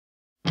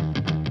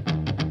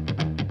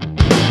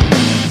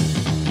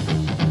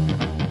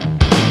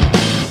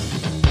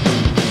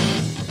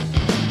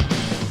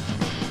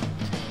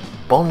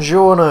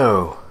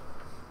Buongiorno!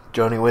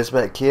 Johnny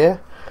Wizzbeck here,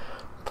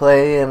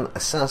 playing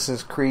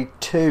Assassin's Creed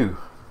 2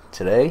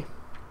 today,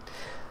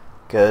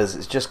 because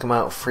it's just come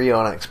out free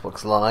on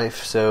Xbox Live,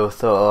 so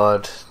thought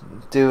I'd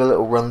do a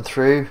little run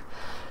through,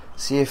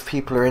 see if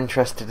people are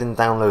interested in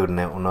downloading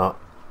it or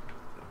not,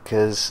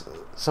 because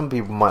some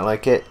people might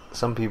like it,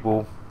 some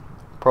people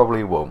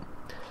probably won't.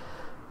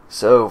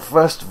 So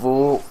first of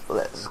all,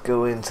 let's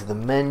go into the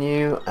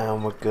menu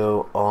and we'll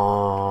go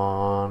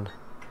on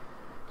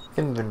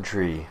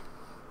inventory.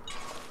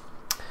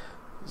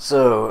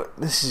 So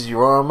this is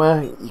your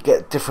armor. You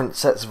get different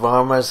sets of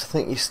armors. I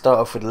think you start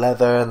off with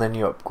leather and then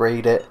you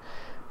upgrade it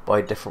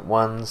by different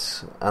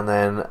ones, and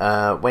then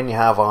when you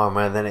have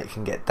armor, then it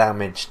can get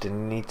damaged and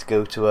you need to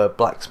go to a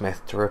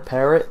blacksmith to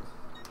repair it.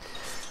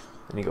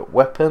 And you got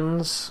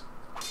weapons.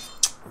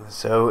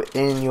 So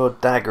in your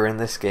dagger in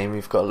this game,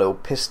 you've got a little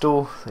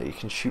pistol that you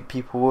can shoot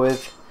people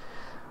with.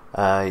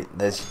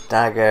 There's your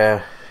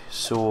dagger,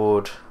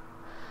 sword.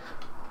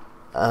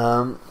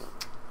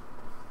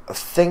 I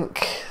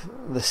think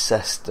the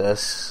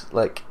cestus,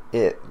 like,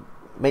 it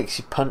makes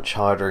you punch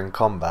harder in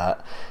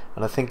combat,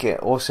 and I think it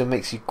also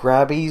makes you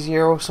grab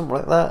easier or something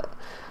like that.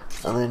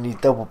 And then you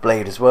double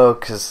blade as well,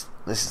 because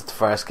this is the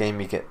first game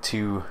you get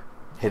 2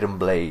 hidden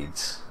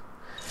blades.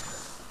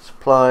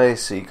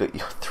 Supplies, so you got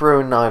your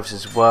throwing knives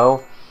as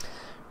well.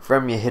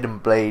 From your hidden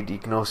blade you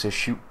can also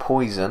shoot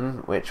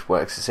poison, which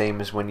works the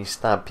same as when you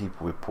stab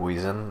people with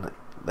poison.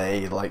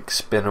 They like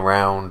spin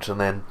around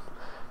and then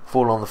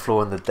fall on the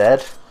floor and they're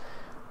dead.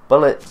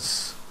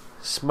 Bullets,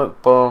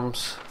 smoke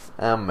bombs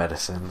and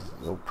medicine,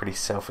 all pretty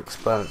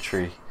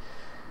self-explanatory.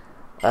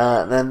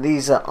 Then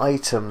these are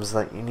items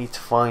that you need to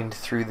find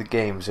through the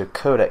game. So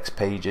codex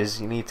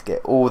pages, you need to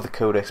get all the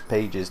codex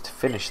pages to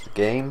finish the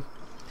game.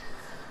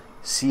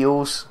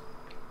 Seals,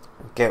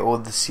 get all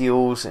the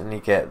seals and you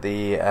get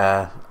the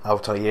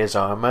Altair's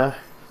armor.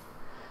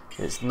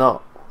 It's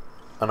not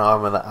an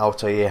armor that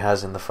Altair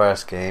has in the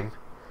first game.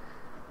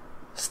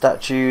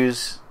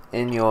 Statues,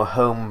 in your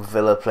home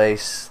villa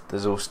place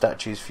there's all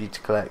statues for you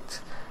to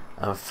collect,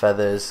 and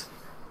feathers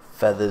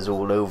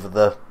all over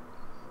the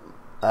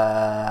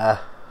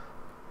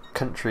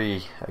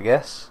country, I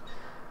guess.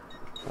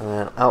 And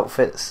then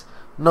outfits,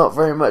 not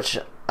very much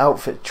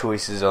outfit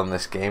choices on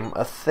this game.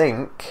 I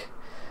think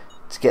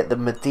to get the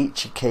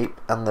Medici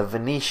cape and the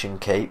Venetian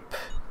cape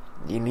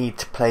you need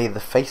to play the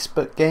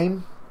Facebook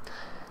game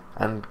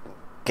and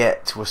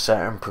get to a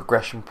certain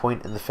progression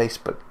point in the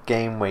Facebook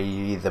game where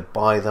you either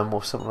buy them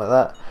or something like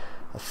that.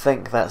 I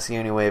think that's the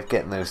only way of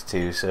getting those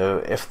two,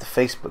 so if the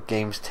Facebook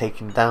game's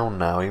taken down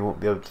now you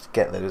won't be able to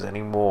get those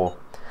anymore.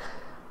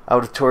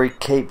 Auditory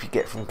cape you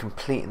get from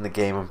completing the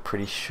game, I'm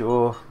pretty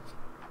sure.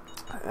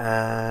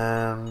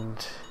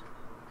 And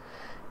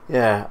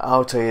yeah,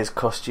 Altair's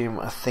costume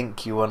I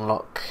think you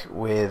unlock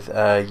with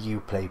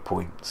Uplay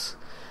points.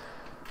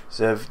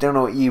 So if you don't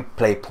know what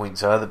Uplay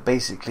points are, they're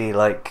basically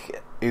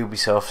like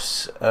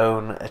Ubisoft's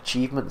own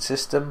achievement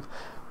system,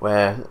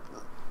 where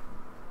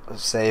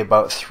say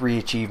about 3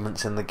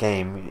 achievements in the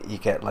game you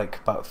get like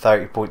about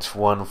 30 points for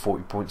one and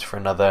 40 points for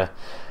another.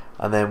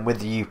 And then with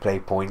the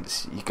Uplay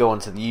points you go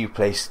onto the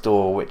Uplay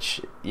store,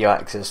 which you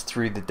access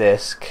through the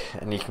disc,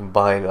 and you can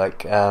buy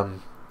like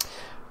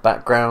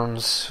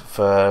backgrounds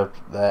for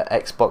the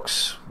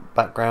Xbox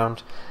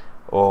background,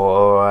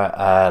 or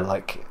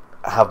like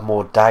have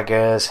more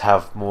daggers,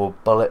 have more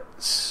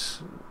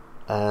bullets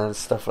and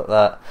stuff like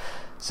that.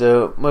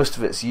 So most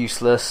of it's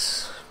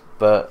useless,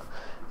 but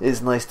it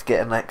is nice to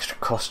get an extra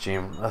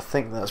costume. I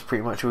think that's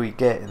pretty much all you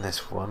get in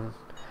this one.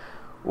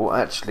 Well,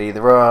 actually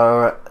there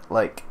are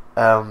like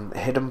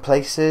hidden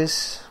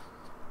places,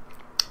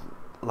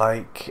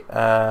 like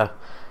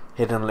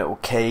hidden little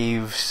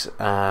caves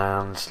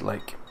and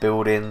like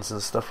buildings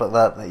and stuff like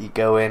that you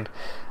go in,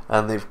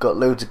 and they've got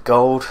loads of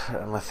gold,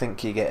 and I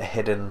think you get a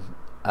hidden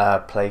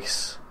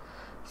place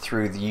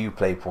through the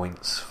Uplay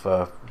points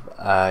for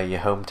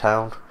your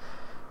hometown.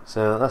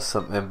 So that's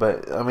something,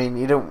 but I mean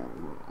you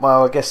don't,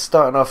 well I guess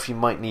starting off you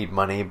might need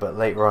money, but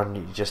later on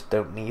you just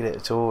don't need it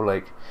at all.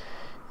 Like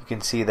you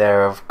can see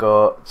there I've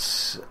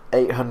got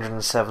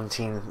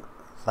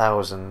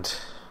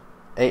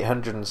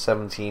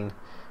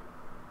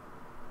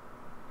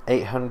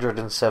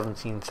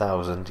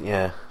 817,000,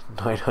 yeah,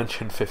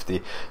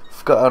 950.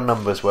 Forgot how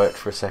numbers worked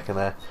for a second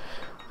there.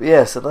 But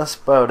yeah, so that's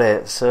about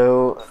it.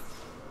 So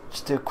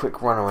just do a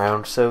quick run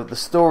around. So the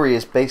story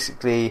is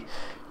basically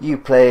you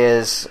play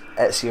as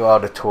Ezio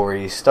Auditore.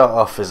 You start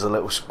off as a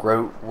little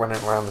scrote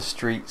running around the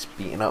streets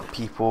beating up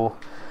people,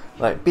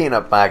 like beating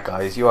up bad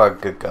guys. You are a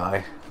good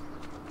guy.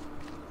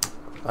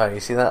 Alright,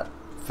 you see that?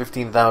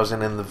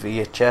 15,000 in the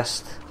Via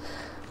chest.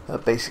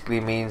 That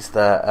basically means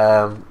that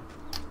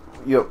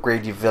you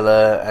upgrade your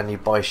villa and you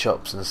buy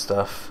shops and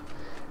stuff,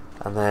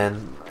 and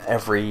then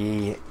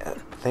every I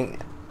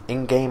think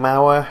in-game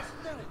hour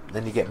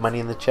then you get money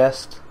in the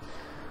chest.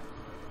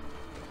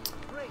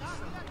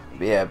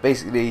 But yeah,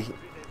 basically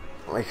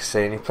like I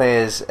say, and you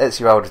play as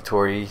Ezio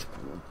Auditore,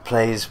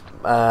 plays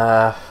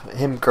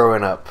him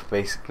growing up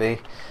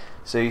basically.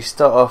 So you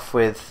start off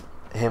with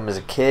him as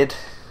a kid,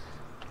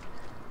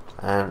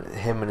 and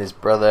him and his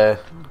brother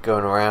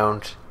going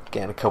around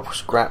getting a couple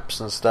scraps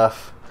and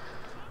stuff,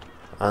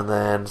 and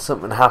then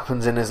something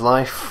happens in his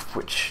life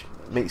which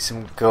makes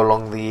him go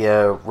along the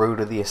road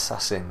of the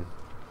assassin.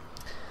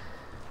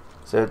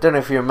 So I don't know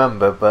if you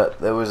remember, but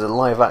there was a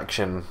live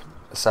action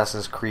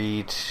Assassin's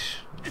Creed,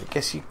 I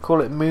guess you'd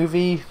call it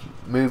movie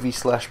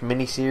slash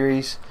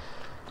miniseries.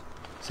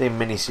 Say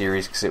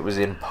miniseries because it was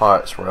in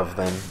parts rather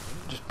than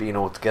just being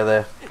all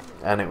together,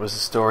 and it was the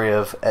story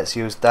of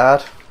Ezio's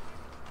dad.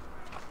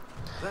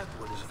 That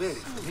one is very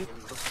familiar.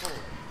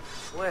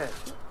 Where?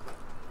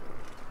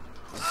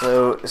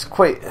 So it's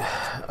quite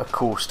a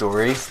cool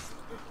story.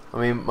 I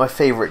mean, my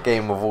favourite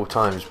game of all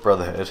time is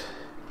Brotherhood,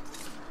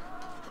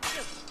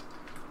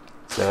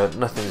 so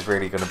nothing's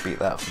really going to beat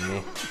that for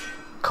me.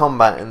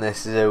 Combat in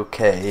this is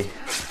okay.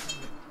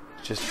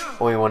 Just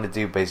all you want to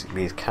do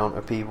basically is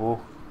counter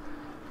people.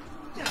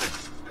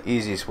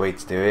 Easiest way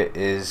to do it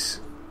is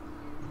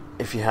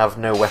if you have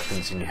no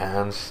weapons in your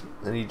hands,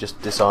 then you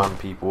just disarm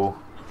people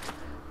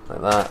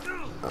like that,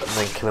 and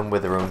then kill them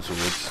with their own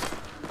swords.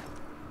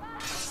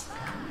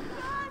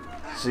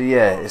 So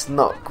yeah, it's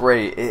not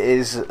great. It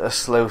is a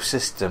slow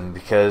system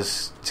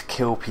because to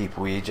kill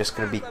people you're just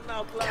going to be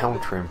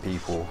countering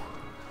people.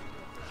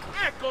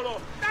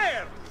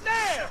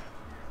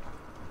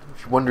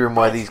 If you're wondering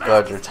why these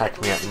guards are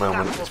attacking me at the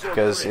moment, it's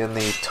because in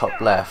the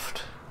top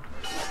left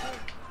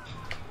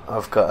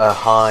I've got a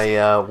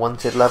high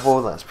wanted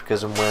level. That's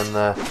because I'm wearing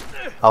the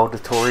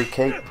auditory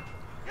cape.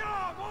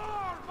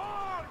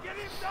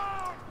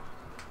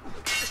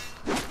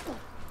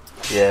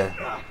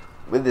 Yeah,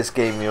 with this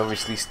game you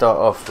obviously start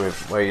off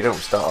with, well, you don't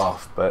start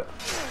off, but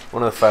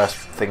one of the first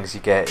things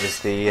you get is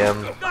the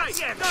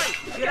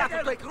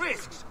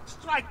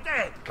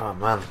oh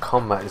man, the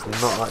combat is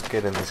not that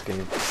good in this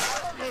game.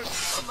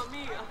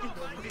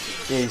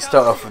 Yeah, you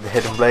start off with the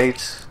hidden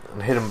blades,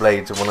 and hidden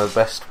blades are one of the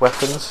best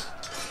weapons.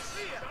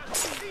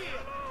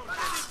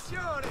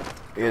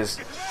 Because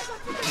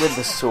with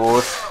the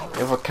sword,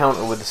 if I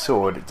counter with the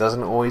sword, it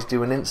doesn't always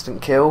do an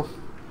instant kill.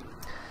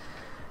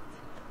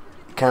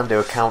 You can do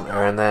a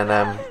counter and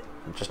then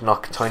just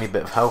knock a tiny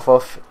bit of health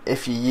off.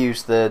 If you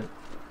use the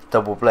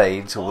double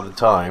blades all the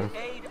time,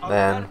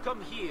 then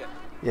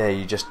yeah,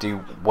 you just do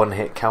one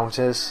hit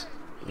counters.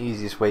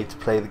 Easiest way to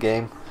play the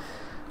game.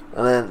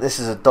 And then this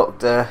is a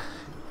doctor.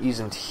 Use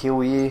him to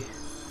heal you.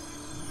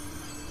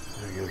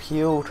 There you're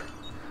healed.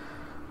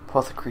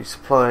 Apothecary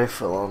supply,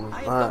 fill on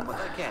that.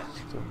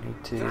 Don't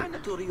need to.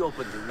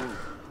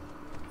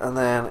 And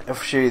then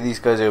if I show you these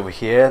guys over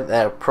here,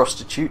 they're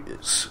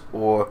prostitutes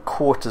or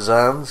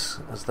courtesans,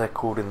 as they're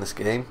called in this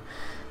game.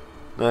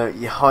 Now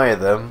you hire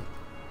them,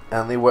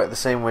 and they work the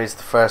same way as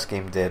the first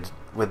game did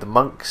with the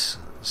monks.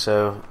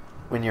 So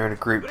when you're in a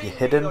group, you're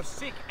hidden,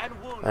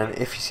 and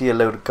if you see a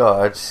load of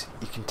guards,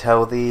 you can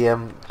tell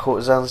the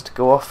courtesans to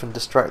go off and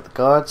distract the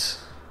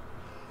guards.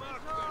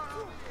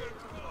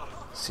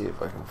 See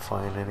if I can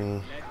find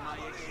any.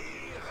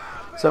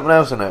 Something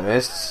else I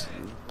noticed,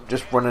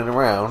 just running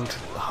around,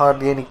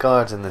 hardly any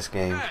guards in this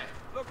game,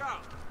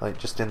 like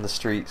just in the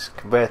streets,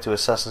 compared to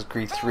Assassin's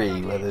Creed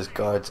 3 where there's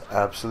guards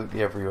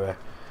absolutely everywhere.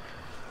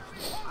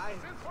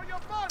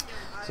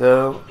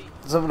 So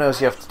something else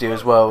you have to do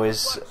as well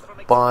is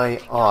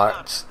buy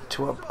art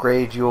to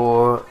upgrade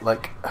your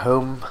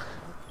home.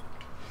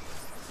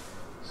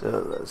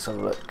 So let's have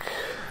a look.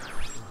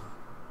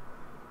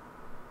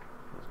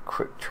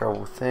 Quick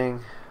travel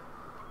thing.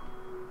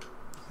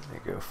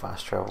 There you go,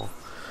 fast travel.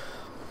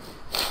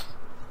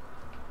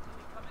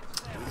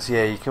 So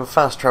yeah, you can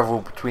fast travel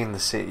between the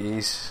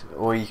cities,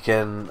 or you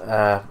can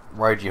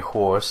ride your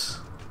horse.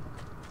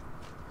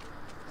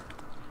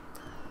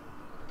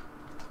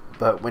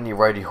 But when you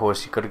ride your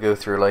horse, you've got to go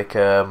through like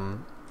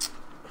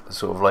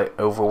sort of like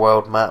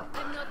overworld map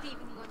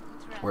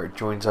where it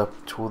joins up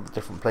to all the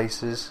different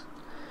places.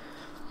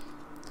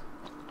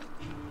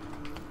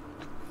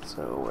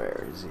 So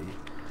where is he?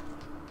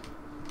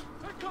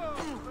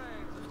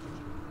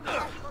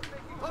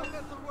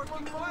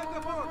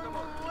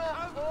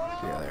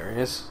 Yeah, there he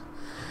is.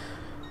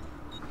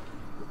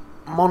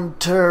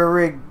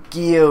 Monteregione.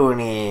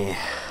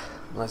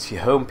 That's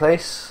your home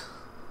place.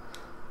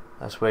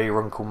 That's where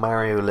your Uncle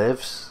Mario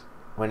lives.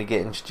 When you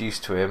get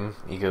introduced to him,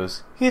 he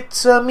goes,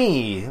 "It's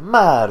me,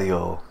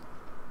 Mario."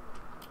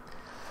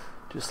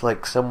 Just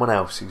like someone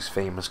else who's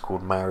famous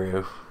called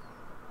Mario.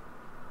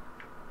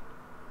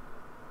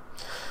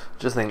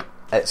 Just think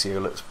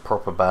Ezio looks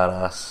proper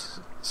badass.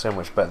 So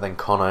much better than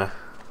Connor.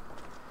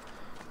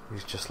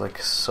 He's just like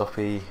a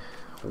soppy,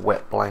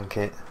 wet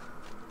blanket.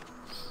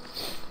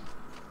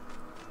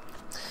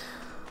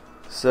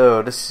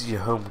 So this is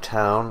your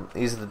hometown.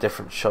 These are the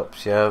different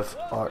shops you have.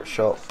 Art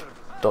shop,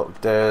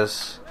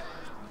 doctors,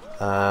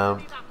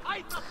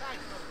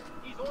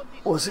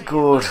 what's it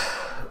called?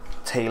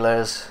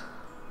 Tailors.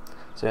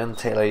 So in the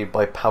tailor you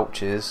buy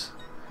pouches.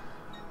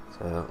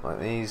 So like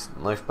these,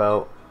 knife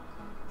belt,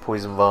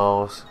 poison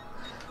vials.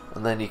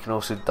 And then you can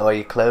also dye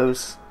your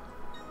clothes.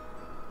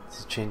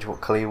 So change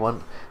what colour you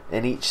want.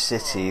 In each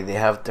city they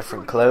have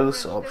different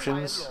clothes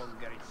options.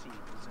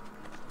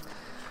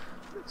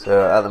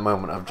 So at the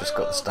moment I've just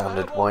got the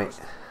standard white.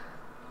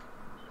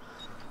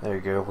 There we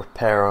go,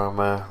 repair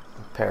armour,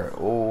 repair it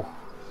all.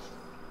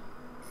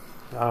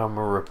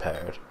 Armour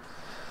repaired.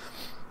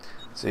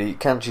 So you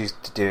can choose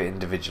to do it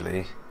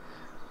individually.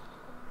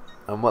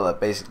 And what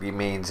that basically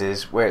means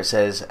is where it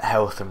says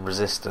health and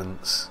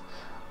resistance,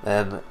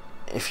 then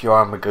if your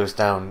armour goes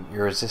down,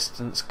 your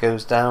resistance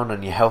goes down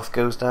and your health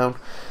goes down.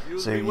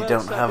 So you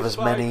don't have as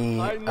many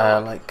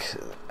like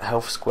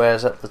health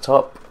squares at the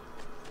top.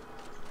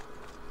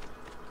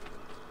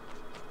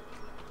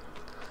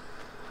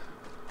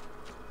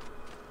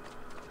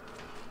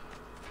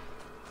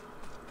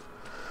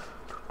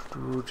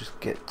 We'll just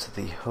get to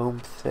the home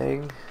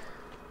thing.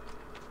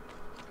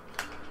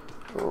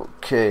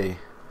 Okay.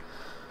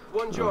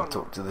 I'll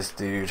talk to this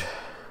dude.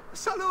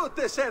 Salute,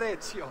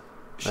 Serezio.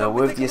 Now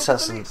with the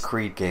Assassin's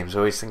Creed games, I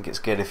always think it's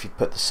good if you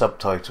put the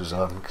subtitles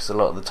on, because a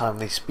lot of the time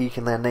they speak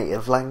in their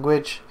native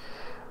language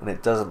and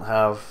it doesn't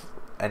have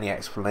any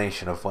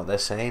explanation of what they're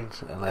saying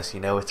unless you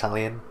know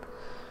Italian.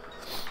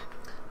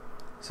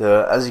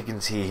 So as you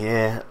can see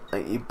here,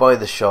 you buy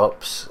the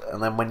shops,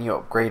 and then when you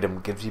upgrade them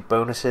it gives you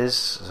bonuses.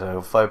 So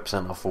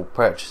 5% off all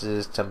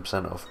purchases,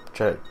 10% off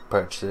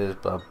purchases,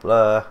 blah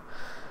blah.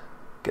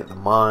 Get the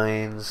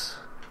mines.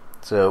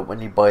 So when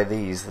you buy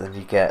these, then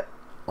you get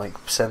like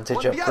percentage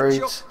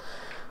upgrades.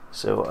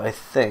 So I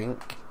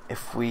think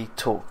if we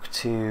talk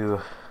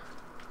to,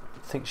 I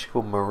think she's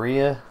called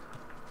Maria,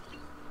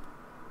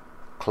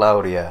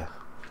 Claudia.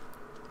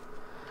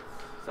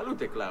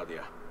 Salute,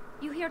 Claudia.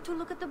 You here to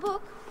look at the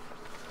book?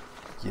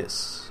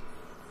 Yes.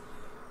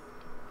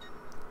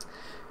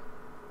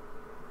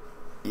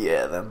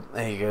 Yeah, then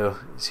there you go.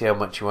 See how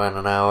much you earn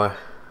an hour.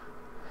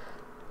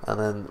 And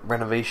then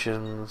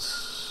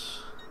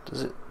renovations,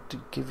 does it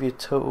give you a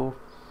total?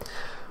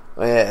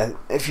 Oh yeah,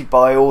 if you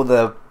buy all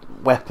the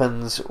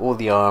weapons, all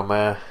the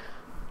armour,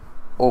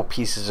 all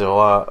pieces of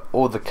art,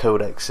 all the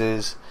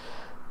codexes,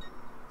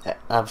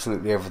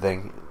 absolutely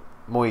everything,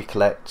 the more you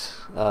collect,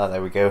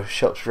 there we go,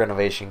 shops,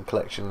 renovation,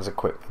 collections,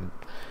 equipment.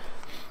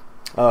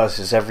 Oh, this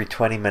is every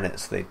 20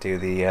 minutes they do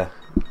the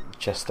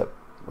chest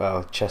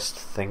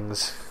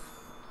things.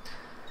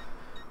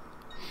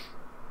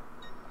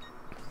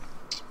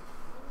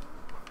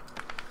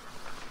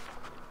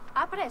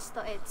 A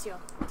presto, Ezio.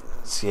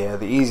 So yeah,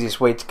 the easiest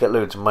way to get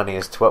loads of money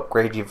is to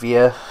upgrade your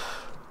Via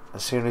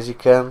as soon as you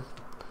can,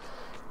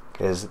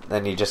 because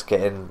then you just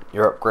get in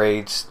your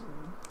upgrades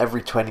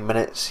every 20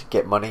 minutes, you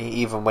get money.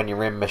 Even when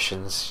you're in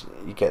missions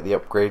you get the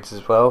upgrades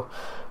as well,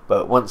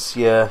 but once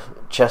your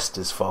chest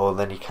is full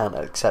then you can't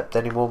accept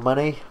any more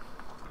money.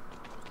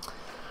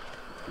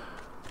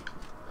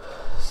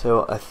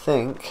 So I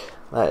think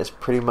that is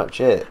pretty much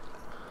it.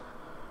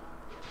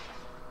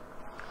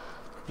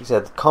 He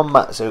said the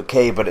combat's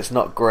okay, but it's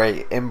not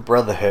great. In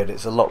Brotherhood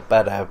it's a lot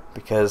better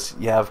because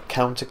you have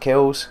counter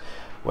kills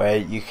where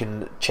you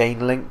can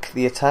chain link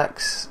the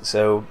attacks.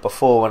 So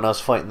before, when I was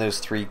fighting those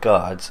 3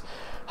 guards,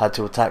 I had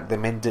to attack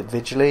them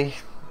individually,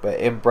 but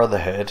in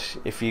Brotherhood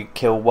if you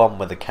kill one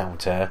with a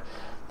counter,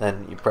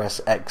 then you press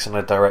X in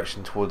a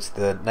direction towards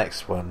the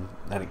next one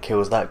and it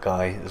kills that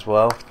guy as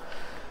well.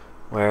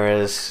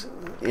 Whereas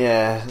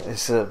yeah,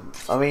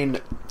 I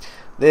mean,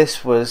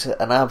 this was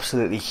an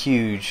absolutely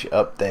huge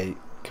update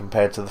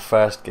compared to the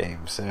first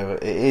game, so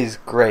it is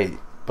great.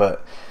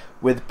 But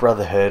with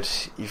Brotherhood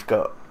you've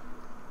got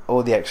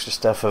all the extra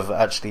stuff of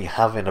actually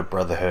having a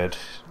Brotherhood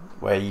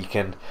where you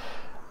can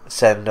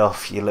send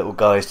off your little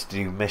guys to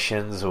do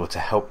missions or to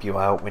help you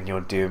out when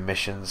you're doing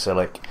missions. So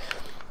like,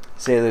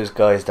 say those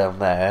guys down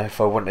there, if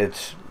I wanted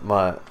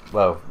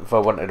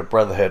a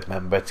Brotherhood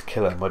member to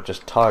kill them, I'd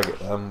just target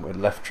them with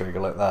left trigger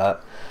like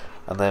that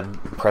and then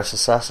press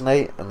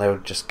assassinate and they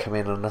would just come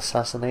in and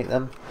assassinate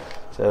them.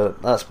 So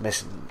that's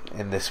missing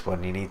in this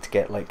one. You need to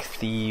get like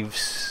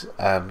thieves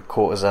and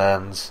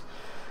courtesans,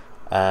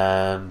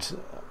 and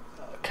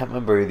I can't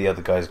remember who the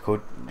other guys are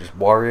called, just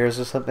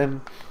warriors or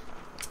something.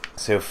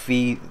 So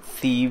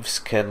thieves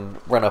can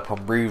run up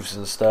on roofs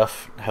and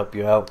stuff and help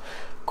you out.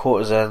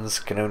 Courtesans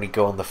can only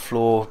go on the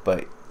floor,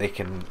 but they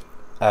can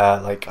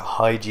like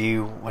hide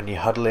you when you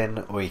huddle in,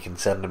 or you can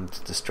send them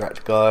to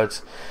distract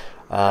guards.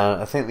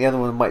 I think the other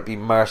one might be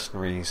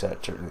mercenaries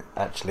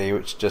actually,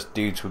 which are just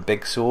dudes with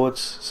big swords,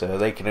 so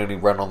they can only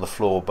run on the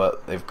floor,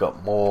 but they've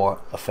got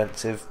more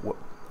offensive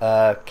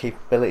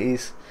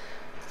capabilities.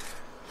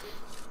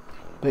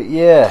 But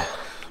yeah,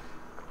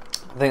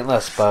 I think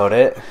that's about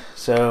it.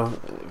 So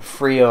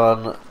free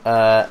on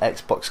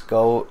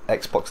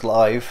Xbox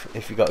Live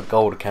if you got a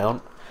gold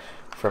account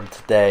from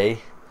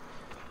today.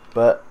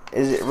 But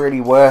is it really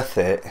worth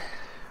it?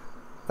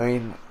 I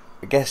mean,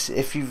 I guess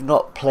if you've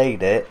not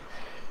played it,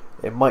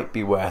 it might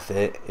be worth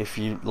it if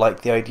you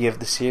like the idea of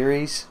the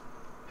series.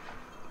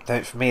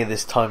 For me,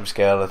 this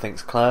timescale I think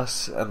is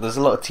class, and there's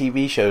a lot of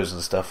TV shows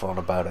and stuff on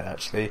about it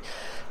actually,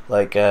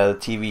 like the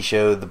TV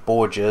show The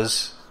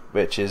Borgias,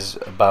 which is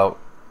about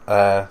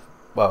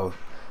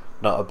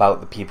not about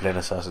the people in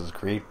Assassin's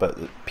Creed, but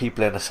the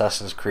people in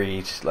Assassin's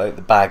Creed, like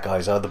the bad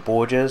guys, are the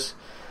Borgias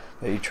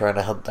that you're trying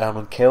to hunt down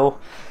and kill.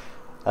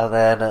 And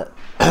then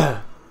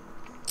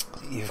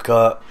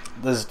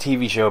There's a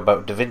TV show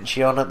about Da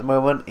Vinci on at the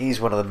moment. He's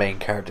one of the main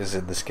characters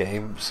in this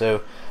game,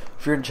 so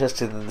if you're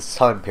interested in this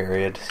time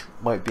period,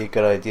 might be a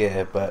good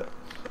idea. But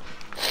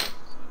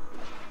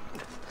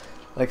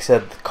like I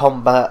said, the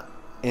combat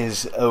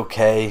is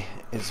okay.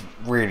 It's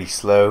really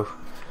slow.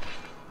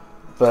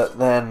 But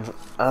then,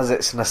 as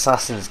it's an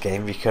Assassin's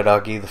game, you could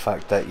argue the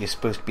fact that you're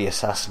supposed to be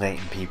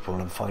assassinating people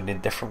and finding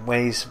different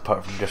ways,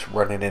 apart from just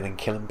running in and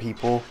killing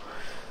people.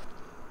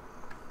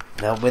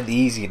 Now, with the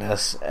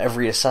easiness,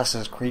 every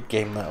Assassin's Creed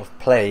game that I've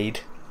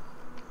played,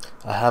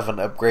 I haven't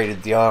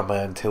upgraded the armour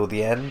until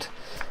the end,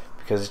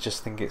 because I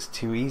just think it's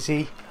too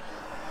easy.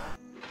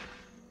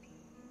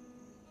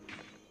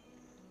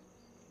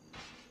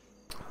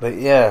 But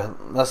yeah,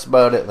 that's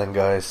about it then,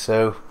 guys.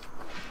 So,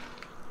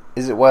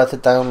 is it worth a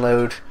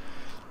download?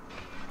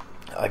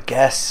 I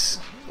guess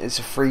it's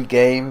a free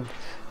game.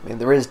 I mean,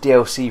 there is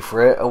DLC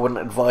for it. I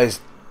wouldn't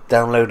advise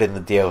downloading the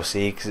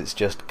DLC because it's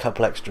just a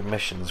couple extra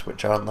missions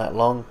which aren't that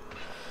long,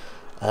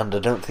 and I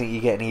don't think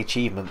you get any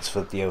achievements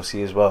for the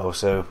DLC as well,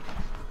 so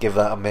give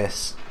that a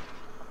miss.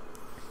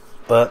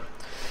 But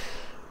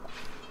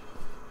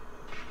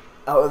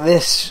out of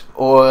this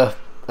or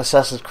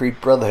Assassin's Creed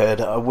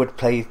Brotherhood, I would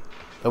pay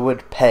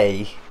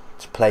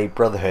to play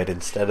Brotherhood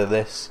instead of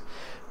this,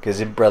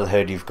 because in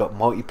Brotherhood you've got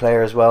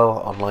multiplayer as well,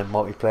 online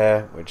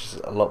multiplayer, which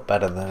is a lot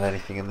better than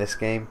anything in this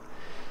game.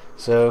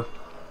 So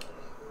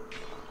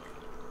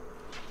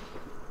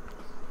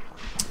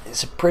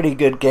it's a pretty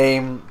good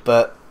game,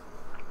 but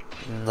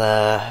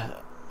nah,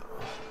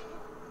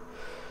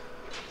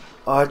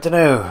 I don't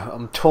know,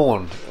 I'm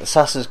torn.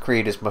 Assassin's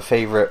Creed is my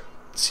favourite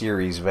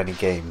series of any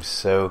games,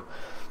 so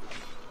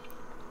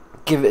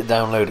give it a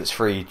download. It's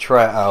free,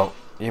 try it out.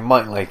 You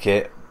might like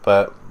it,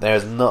 but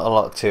there's not a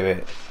lot to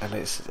it, and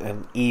it's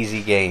an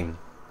easy game.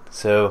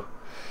 So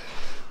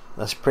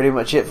that's pretty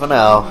much it for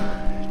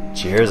now.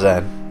 Cheers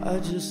then. I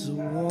just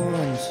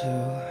want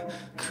to,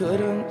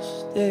 couldn't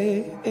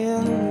stay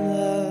in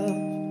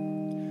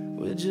love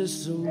with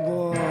just a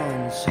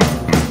want to.